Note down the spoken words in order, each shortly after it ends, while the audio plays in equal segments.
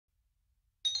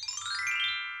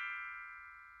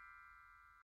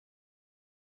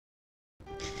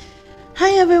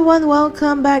Hi everyone,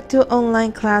 welcome back to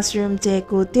online classroom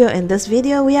Cikgu. In this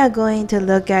video, we are going to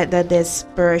look at the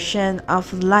dispersion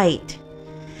of light.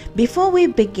 Before we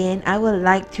begin, I would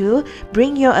like to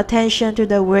bring your attention to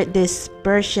the word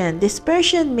dispersion.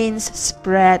 Dispersion means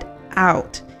spread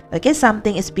out. Okay,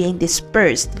 something is being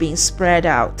dispersed, being spread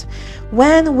out.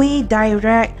 When we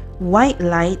direct white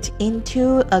light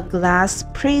into a glass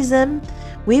prism,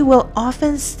 we will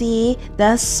often see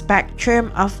the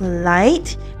spectrum of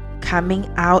light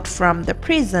coming out from the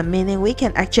prism, meaning we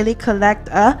can actually collect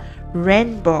a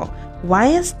rainbow. Why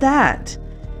is that?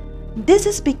 This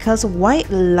is because white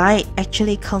light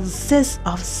actually consists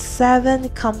of 7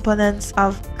 components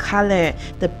of color,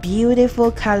 the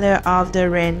beautiful color of the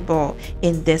rainbow,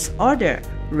 in this order: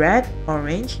 red,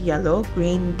 orange, yellow,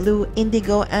 green, blue,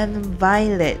 indigo, and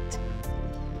violet.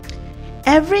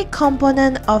 Every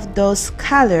component of those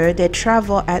colors, they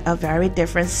travel at a very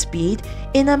different speed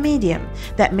in a medium.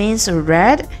 That means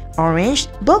red, orange,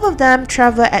 both of them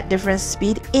travel at different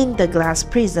speed in the glass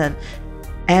prism.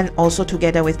 And also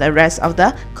together with the rest of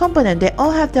the component, they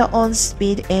all have their own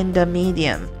speed in the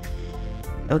medium.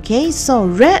 Okay, so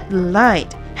red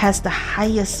light has the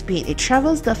highest speed. It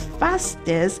travels the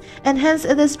fastest and hence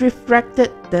it is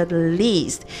refracted the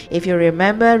least. If you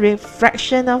remember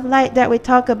refraction of light that we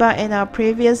talked about in our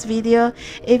previous video,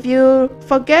 if you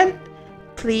forget,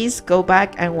 please go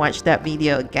back and watch that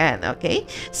video again. Okay,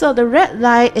 so the red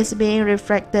light is being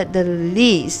refracted the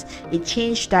least. It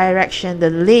changes direction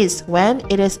the least when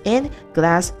it is in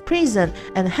glass prism,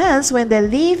 and hence when they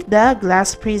leave the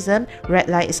glass prism, red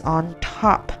light is on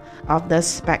top of the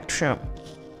spectrum.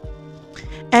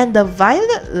 And the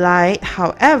violet light,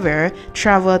 however,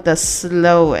 travels the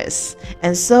slowest,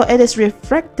 and so it is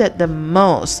refracted the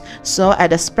most. So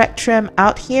at the spectrum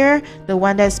out here, the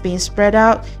one that's being spread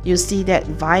out, you see that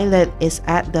violet is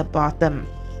at the bottom.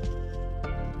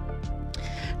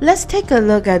 Let's take a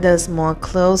look at this more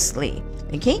closely.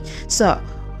 Okay, so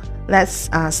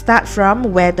let's start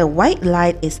from where the white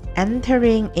light is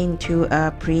entering into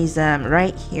a prism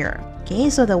right here. Okay,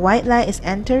 so the white light is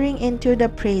entering into the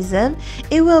prism.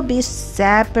 It will be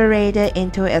separated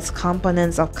into its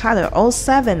components of color, all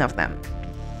 7 of them.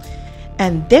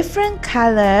 And different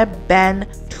color bend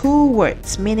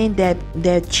towards, meaning that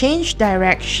they change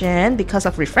direction because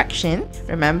of refraction.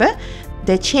 Remember?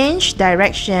 They change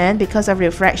direction because of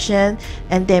refraction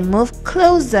and they move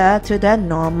closer to the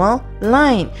normal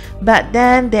line. But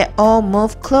then they all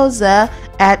move closer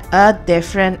at a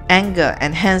different angle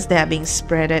and hence they are being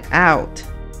spread out.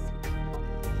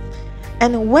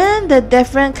 And when the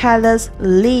different colors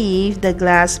leave the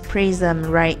glass prism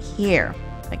right here,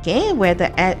 okay, where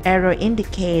the arrow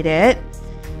indicated,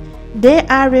 they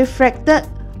are refracted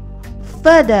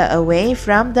further away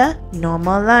from the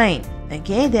normal line.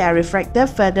 Okay, they are refracted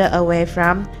further away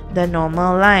from the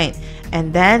normal line,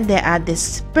 and then they are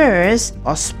dispersed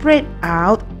or spread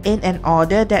out in an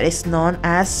order that is known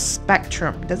as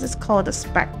spectrum. This is called the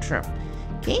spectrum,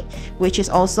 okay, which is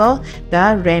also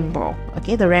the rainbow.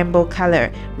 Okay, the rainbow color: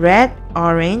 red,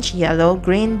 orange, yellow,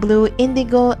 green, blue,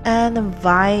 indigo, and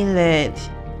violet.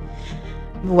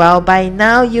 Well, by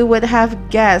now you would have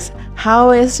guessed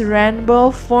how is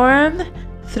rainbow formed?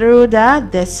 Through the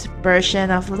dispersion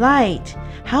of light.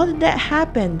 How did that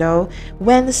happen though?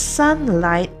 When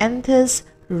sunlight enters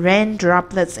rain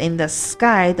droplets in the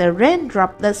sky, the rain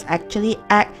droplets actually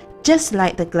act just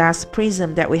like the glass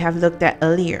prism that we have looked at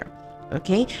earlier.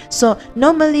 Okay, so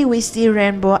normally we see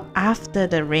rainbow after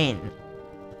the rain.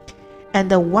 And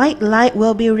the white light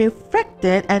will be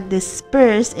refracted and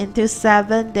dispersed into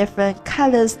 7 different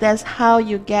colors. That's how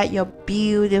you get your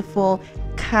beautiful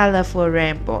colorful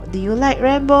rainbow. Do you like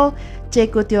rainbow?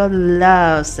 Cikgu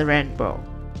loves the rainbow.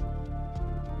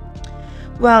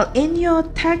 Well, in your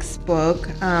textbook,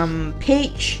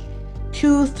 page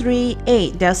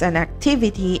 238, there's an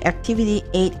activity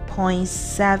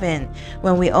 8.7.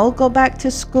 When we all go back to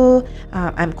school,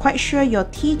 I'm quite sure your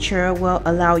teacher will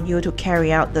allow you to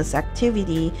carry out this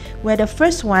activity, where the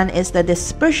first one is the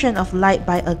dispersion of light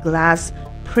by a glass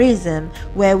prism,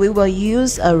 where we will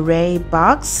use a ray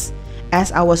box as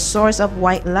our source of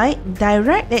white light,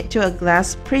 direct it to a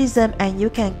glass prism, and you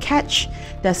can catch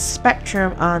the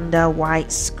spectrum on the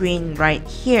white screen right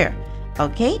here.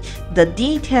 Okay, the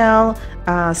detailed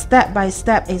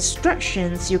step-by-step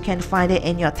instructions, you can find it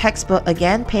in your textbook,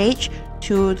 again page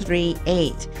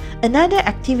 238. Another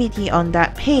activity on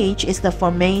that page is the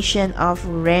formation of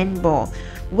rainbow,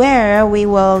 where we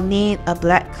will need a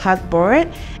black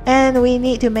cardboard and we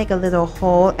need to make a little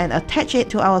hole and attach it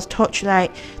to our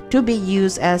torchlight to be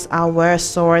used as our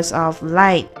source of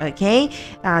light, okay,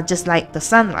 just like the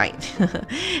sunlight.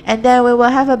 And then we will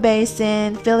have a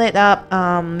basin, fill it up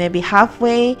maybe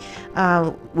halfway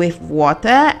with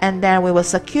water, and then we will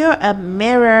secure a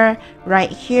mirror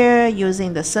right here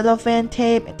using the cellophane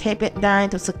tape it down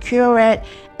to secure it.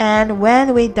 And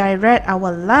when we direct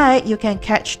our light, you can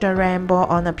catch the rainbow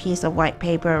on a piece of white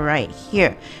paper right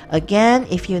here. Again,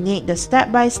 if you need the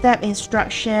step-by-step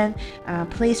instruction,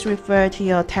 please refer to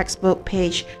your textbook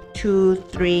page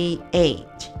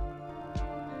 238.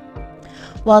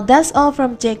 Well, that's all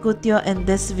from Cikgu Teo in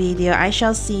this video. I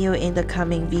shall see you in the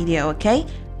coming video, okay?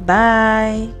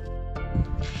 Bye!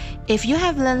 If you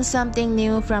have learned something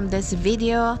new from this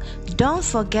video, don't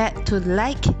forget to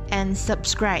like and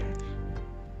subscribe.